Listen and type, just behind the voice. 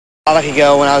I could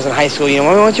go when I was in high school.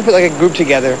 Why don't you put like a group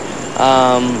together?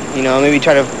 Maybe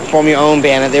try to form your own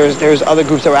band. And there was other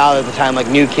groups that were out at the time, like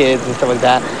New Kids and stuff like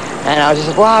that. And I was just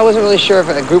like, well, I wasn't really sure if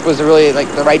a group was really like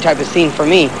the right type of scene for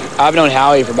me. I've known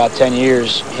Howie for about 10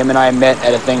 years. Him and I met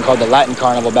at a thing called the Latin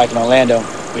Carnival back in Orlando,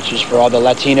 which is for all the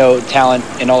Latino talent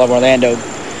in all of Orlando.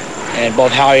 And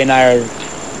both Howie and I are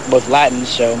both Latin,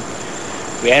 so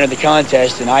we entered the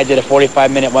contest, and I did a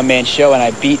 45-minute one-man show, and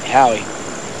I beat Howie.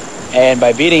 And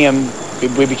by beating him,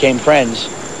 we became friends.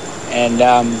 And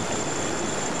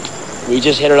we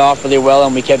just hit it off really well,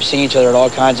 and we kept seeing each other at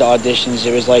all kinds of auditions.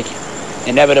 It was like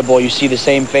inevitable. You see the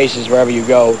same faces wherever you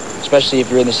go, especially if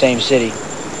you're in the same city.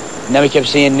 And then we kept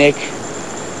seeing Nick,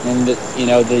 and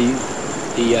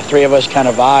the three of us kind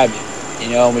of vibed,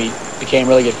 and we became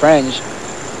really good friends.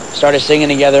 Started singing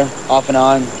together off and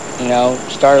on,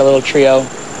 started a little trio,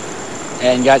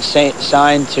 and got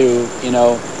signed to,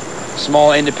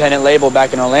 small independent label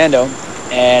back in Orlando.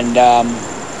 And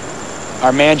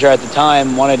our manager at the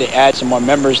time wanted to add some more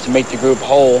members to make the group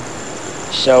whole.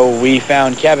 So we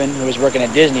found Kevin, who was working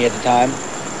at Disney at the time,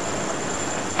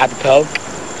 apropos.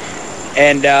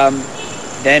 And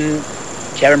then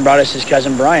Kevin brought us his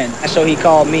cousin Brian. So he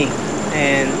called me,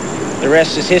 and the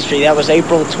rest is history. That was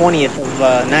April 20th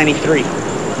of '93.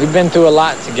 We've been through a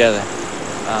lot together.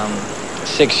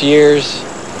 6 years.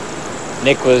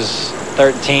 Nick was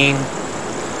 13.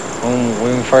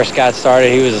 When we first got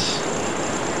started, he was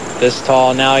this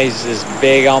tall. Now he's this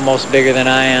big, almost bigger than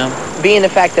I am. Being the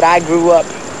fact that I grew up,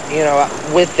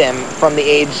 with them from the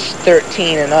age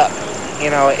 13 and up,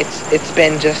 it's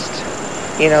been just,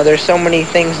 there's so many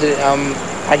things that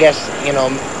I guess,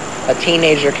 a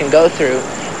teenager can go through,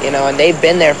 and they've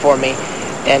been there for me.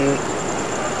 And,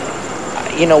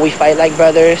 we fight like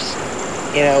brothers.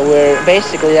 We're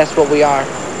basically, that's what we are.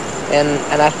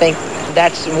 And I think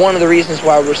that's one of the reasons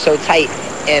why we're so tight.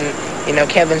 And,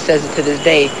 Kevin says it to this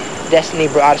day, destiny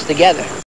brought us together.